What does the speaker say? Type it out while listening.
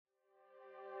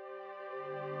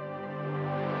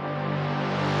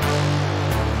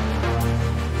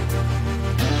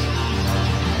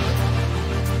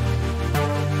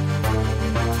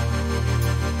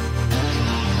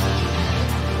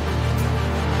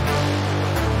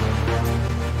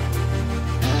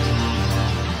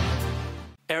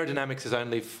aerodynamics is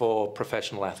only for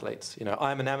professional athletes. You know,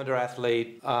 I'm an amateur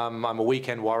athlete, I'm a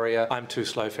weekend warrior, I'm too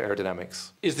slow for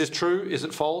aerodynamics. Is this true? Is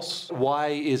it false? Why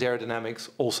is aerodynamics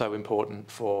also important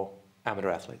for amateur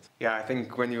athletes? Yeah, I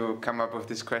think when you come up with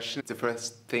this question, the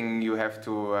first thing you have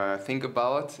to think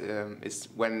about is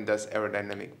when does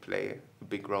aerodynamic play a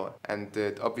big role? And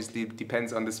it obviously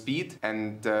depends on the speed,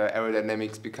 and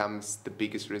aerodynamics becomes the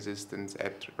biggest resistance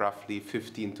at roughly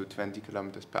 15 to 20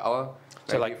 kilometers per hour.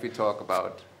 So like if we talk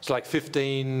about... So like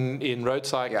 15 in road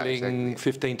cycling, yeah, exactly.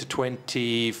 15 to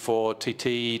 20 for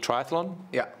TT triathlon?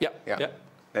 Yeah.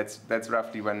 That's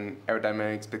roughly when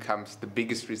aerodynamics becomes the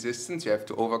biggest resistance you have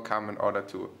to overcome in order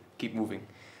to keep moving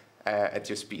at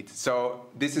your speed. So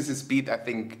this is a speed I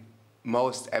think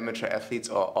most amateur athletes,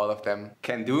 or all of them,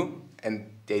 can do, and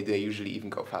they usually even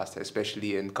go faster,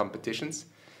 especially in competitions.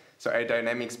 So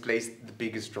aerodynamics plays the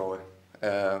biggest role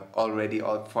already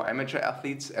for amateur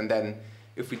athletes. And then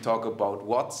if we talk about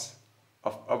watts,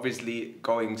 obviously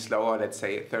going slower, let's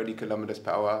say 30 kilometers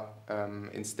per hour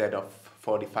instead of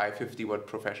 45, 50 what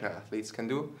professional athletes can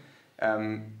do,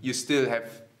 you still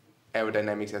have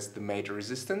aerodynamics as the major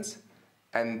resistance,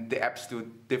 and the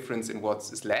absolute difference in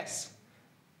watts is less.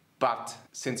 But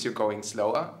since you're going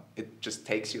slower, it just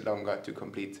takes you longer to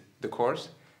complete the course,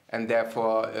 and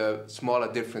therefore a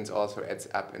smaller difference also adds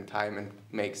up in time and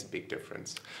makes a big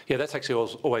difference. Yeah, that's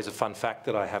actually always a fun fact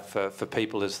that I have for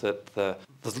people, is that the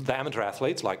amateur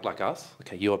athletes like us,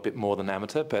 okay, you're a bit more than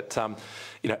amateur, but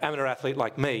you know, amateur athlete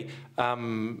like me,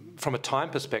 from a time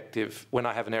perspective, when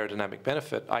I have an aerodynamic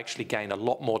benefit, I actually gain a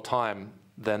lot more time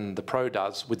than the pro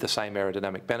does with the same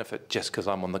aerodynamic benefit, just because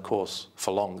I'm on the course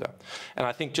for longer. And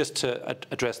I think just to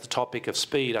address the topic of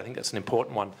speed, I think that's an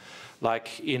important one.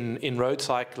 Like in road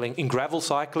cycling, in gravel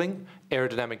cycling,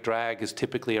 aerodynamic drag is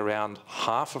typically around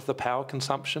half of the power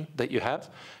consumption that you have.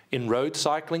 In road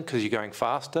cycling, because you're going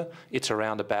faster, it's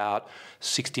around about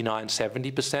 69,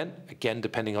 70%, again,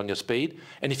 depending on your speed.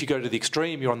 And if you go to the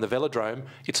extreme, you're on the velodrome,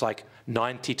 it's like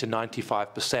 90 to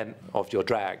 95% of your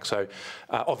drag, so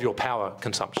of your power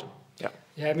consumption.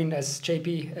 Yeah, I mean, as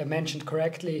JP mentioned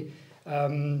correctly,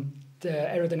 the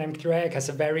aerodynamic drag has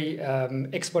a very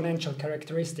exponential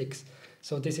characteristics.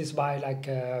 So this is why, like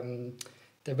the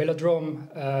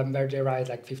velodrome, where they ride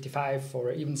like 55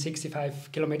 or even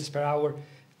 65 kilometers per hour,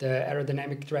 the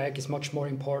aerodynamic drag is much more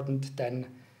important than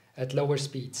at lower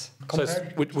speeds.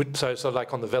 So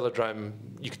like on the velodrome,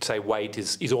 you could say weight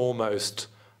is almost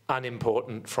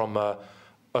unimportant from a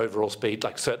overall speed.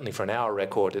 Like certainly for an hour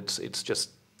record, it's just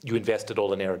you invest it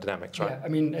all in aerodynamics, right? Yeah, I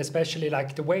mean, especially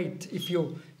like the weight. If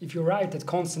you ride at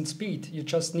constant speed, you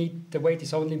just need, the weight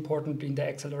is only important in the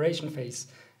acceleration phase.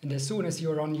 And as soon as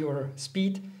you're on your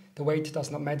speed, the weight does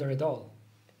not matter at all.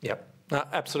 Yep,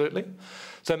 absolutely.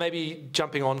 So maybe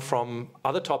jumping on from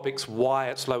other topics, why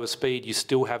at slower speed you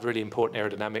still have really important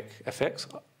aerodynamic effects.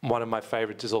 One of my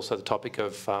favorites is also the topic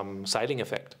of sailing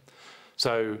effect.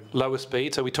 So lower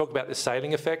speed, so we talk about this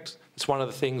sailing effect. It's one of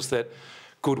the things that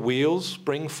good wheels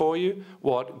bring for you,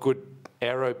 what good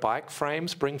aero bike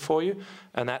frames bring for you,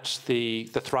 and that's the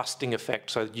thrusting effect.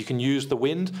 So you can use the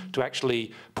wind to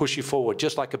actually push you forward,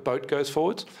 just like a boat goes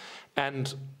forwards.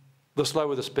 And the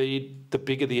slower the speed, the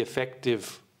bigger the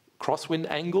effective crosswind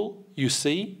angle you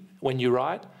see when you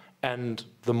ride, and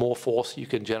the more force you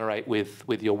can generate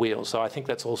with your wheels. So I think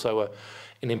that's also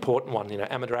an important one. You know,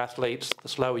 amateur athletes, the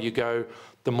slower you go,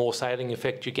 the more sailing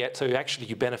effect you get. So actually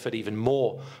you benefit even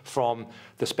more from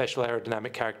the special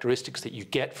aerodynamic characteristics that you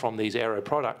get from these aero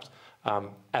products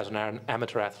as an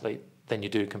amateur athlete than you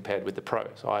do compared with the pro.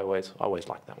 So I always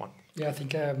like that one. Yeah, I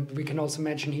think we can also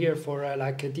mention here for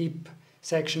like a deep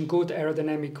section, good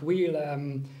aerodynamic wheel,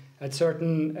 at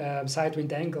certain side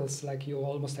wind angles, like you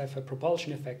almost have a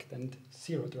propulsion effect and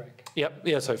zero drag. Yep,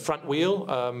 yeah, so front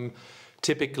wheel,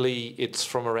 typically it's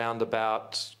from around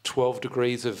about 12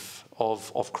 degrees of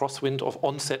crosswind, of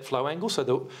onset flow angle.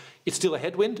 So it's still a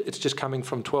headwind, it's just coming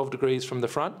from 12 degrees from the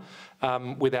front.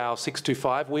 With our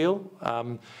 625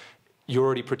 wheel, you're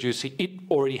already producing, it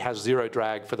already has zero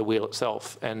drag for the wheel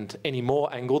itself, and any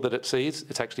more angle that it sees,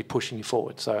 it's actually pushing you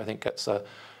forward. So I think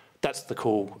that's the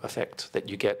cool effect that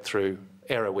you get through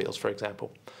aero wheels, for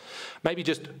example. Maybe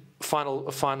just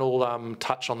a final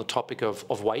touch on the topic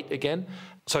of weight again.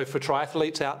 So for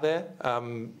triathletes out there,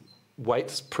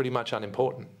 weight's pretty much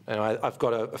unimportant. And I've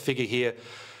got a figure here.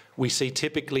 We see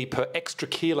typically per extra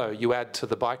kilo you add to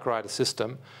the bike rider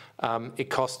system, it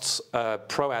costs a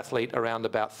pro athlete around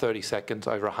about 30 seconds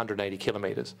over 180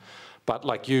 kilometers. But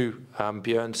like you,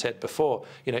 Björn, said before,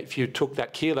 you know, if you took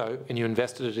that kilo and you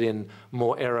invested it in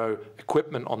more aero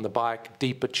equipment on the bike,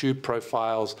 deeper tube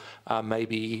profiles,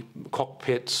 maybe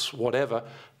cockpits, whatever,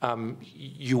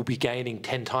 you'll be gaining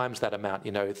 10 times that amount,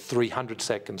 you know, 300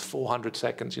 seconds, 400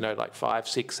 seconds, you know, like 5,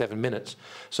 6, 7 minutes.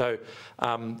 So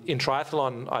in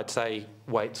triathlon, I'd say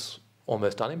weight's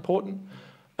almost unimportant.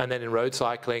 And then in road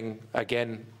cycling,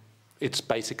 again, it's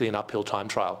basically an uphill time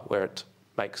trial where it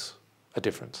makes a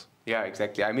difference. Yeah,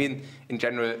 exactly. I mean, in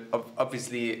general,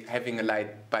 obviously having a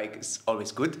light bike is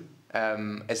always good,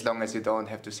 as long as you don't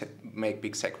have to make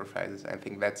big sacrifices. I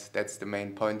think that's the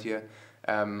main point here.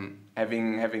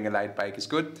 Having a light bike is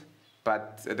good,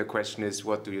 but the question is,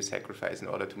 what do you sacrifice in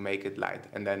order to make it light?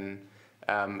 And then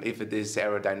if it is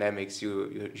aerodynamics,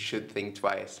 you should think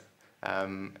twice.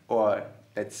 Or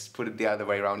let's put it the other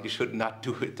way around, you should not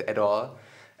do it at all.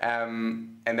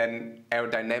 And then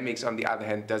aerodynamics, on the other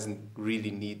hand, doesn't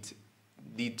really need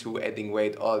to adding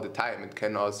weight all the time. It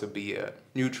can also be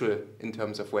neutral in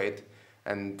terms of weight.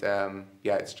 And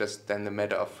yeah, it's just then a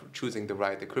matter of choosing the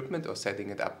right equipment or setting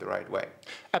it up the right way.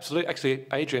 Absolutely. Actually,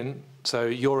 Adrian, so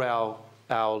you're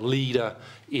our leader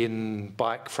in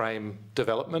bike frame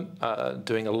development,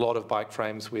 doing a lot of bike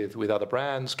frames with other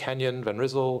brands, Canyon, Van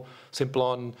Rysel,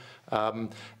 Simplon,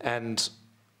 and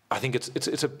I think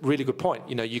it's a really good point.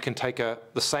 You know, you can take the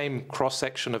same cross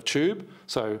section of tube,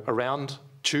 so a round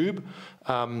tube,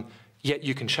 yet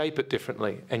you can shape it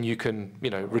differently, and you can, you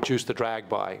know, reduce the drag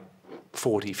by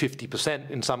 40, 50%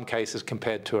 in some cases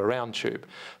compared to a round tube.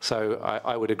 So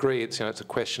I would agree. It's, you know, it's a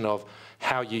question of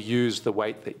how you use the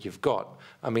weight that you've got.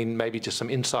 I mean, maybe just some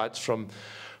insights from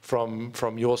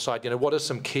your side. You know, what are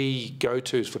some key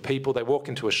go-tos for people? They walk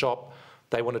into a shop,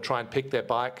 they want to try and pick their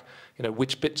bike. You know,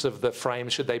 which bits of the frame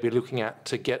should they be looking at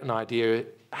to get an idea?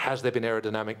 Has there been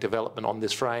aerodynamic development on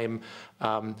this frame,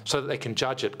 so that they can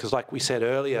judge it? Because, like we said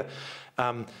earlier,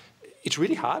 it's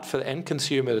really hard for the end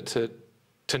consumer to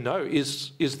know.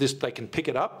 Is this? They can pick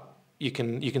it up. You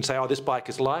can say, oh, this bike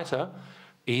is lighter,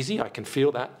 easy. I can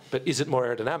feel that. But is it more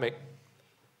aerodynamic?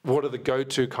 What are the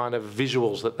go-to kind of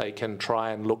visuals that they can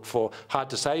try and look for? Hard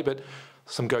to say, but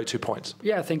some go-to points.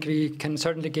 Yeah, I think we can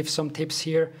certainly give some tips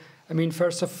here. I mean,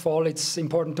 first of all, it's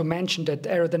important to mention that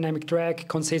aerodynamic drag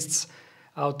consists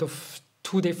out of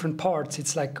two different parts.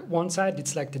 It's like one side,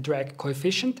 it's like the drag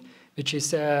coefficient, which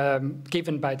is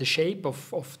given by the shape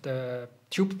of the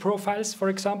tube profiles, for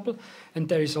example, and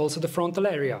there is also the frontal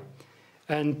area.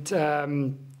 And I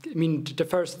mean, the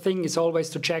first thing is always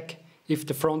to check if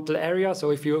the frontal area,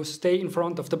 so if you stay in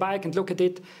front of the bike and look at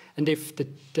it, and if the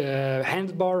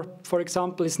handlebar, for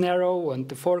example, is narrow and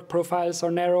the fork profiles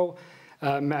are narrow,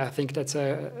 I think that's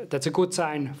a good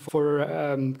sign for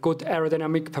good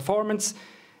aerodynamic performance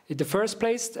in the first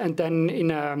place. And then in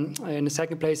the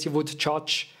second place, you would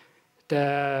judge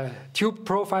the tube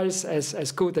profiles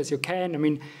as good as you can. I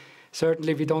mean,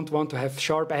 certainly we don't want to have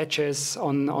sharp edges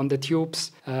on the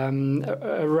tubes.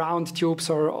 Round tubes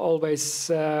are always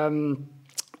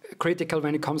critical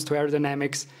when it comes to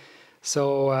aerodynamics.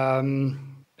 So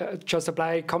just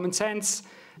apply common sense.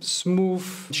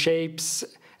 Smooth shapes,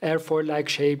 airfoil-like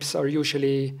shapes are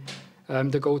usually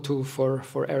the go-to for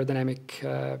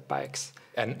aerodynamic bikes.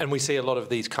 And we see a lot of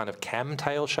these kind of cam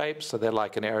tail shapes, so they're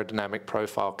like an aerodynamic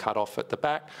profile cut off at the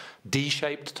back.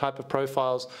 D-shaped type of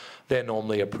profiles, they're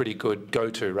normally a pretty good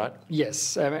go-to, right?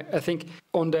 Yes, I think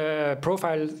on the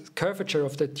profile curvature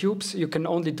of the tubes, you can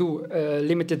only do a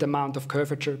limited amount of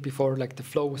curvature before like the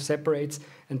flow separates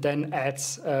and then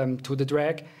adds to the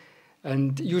drag.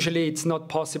 And usually it's not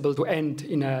possible to end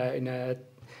in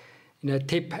a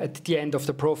tip at the end of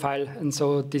the profile, and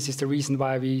so this is the reason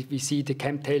why we see the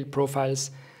camtail profiles,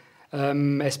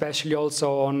 especially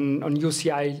also on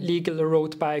UCI legal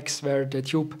road bikes where the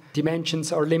tube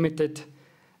dimensions are limited.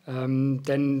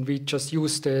 Then we just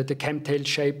use the camtail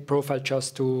shape profile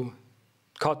just to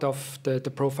cut off the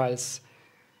profiles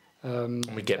and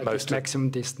we get at maximum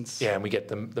distance. Yeah, and we get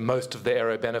the most of the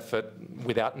aero benefit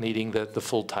without needing the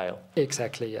full tail.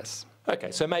 Exactly, yes. Okay,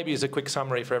 so maybe as a quick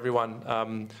summary for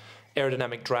everyone,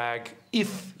 aerodynamic drag,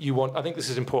 if you want, I think this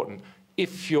is important,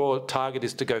 if your target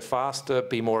is to go faster,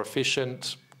 be more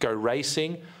efficient, go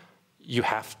racing, you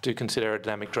have to consider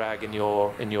aerodynamic drag in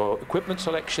your equipment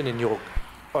selection, in your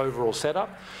overall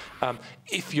setup.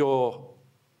 If your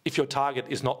target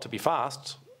is not to be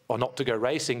fast, or not to go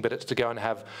racing, but it's to go and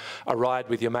have a ride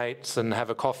with your mates and have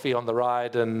a coffee on the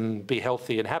ride and be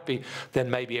healthy and happy, then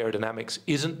maybe aerodynamics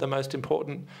isn't the most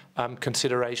important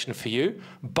consideration for you.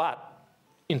 But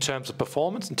in terms of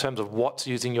performance, in terms of what's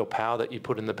using your power that you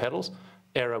put in the pedals,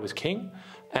 aero is king.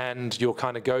 And your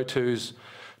kind of go-tos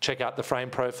check out the frame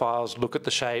profiles, look at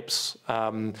the shapes,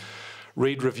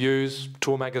 read reviews.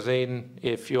 Tour magazine,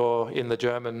 if you're in the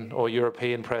German or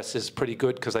European press, is pretty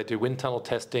good because they do wind tunnel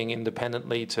testing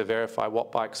independently to verify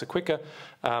what bikes are quicker.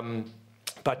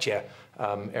 But yeah,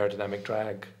 aerodynamic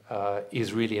drag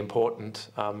is really important,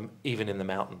 even in the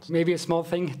mountains. Maybe a small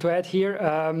thing to add here.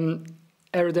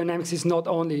 Aerodynamics is not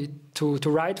only to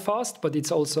ride fast, but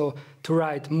it's also to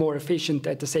ride more efficient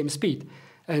at the same speed.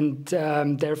 And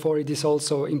therefore, it is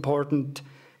also important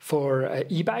for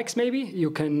e-bikes, maybe. You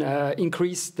can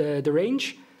increase the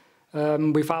range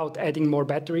without adding more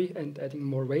battery and adding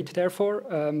more weight, therefore,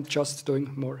 just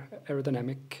doing more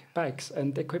aerodynamic bikes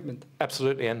and equipment.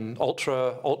 Absolutely, and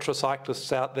ultra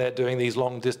cyclists out there doing these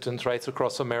long distance races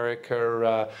across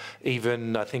America.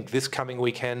 Even I think this coming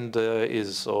weekend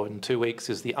or in 2 weeks,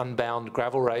 is the Unbound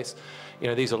gravel race. You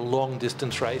know, these are long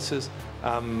distance races.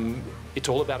 It's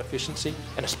all about efficiency,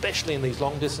 and especially in these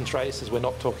long distance races, we're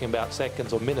not talking about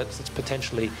seconds or minutes. It's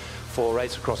potentially, for a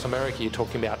race across America, you're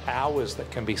talking about hours that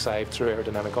can be saved through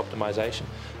aerodynamic optimization.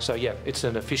 So yeah, it's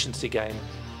an efficiency game,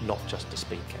 not just a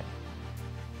speed game.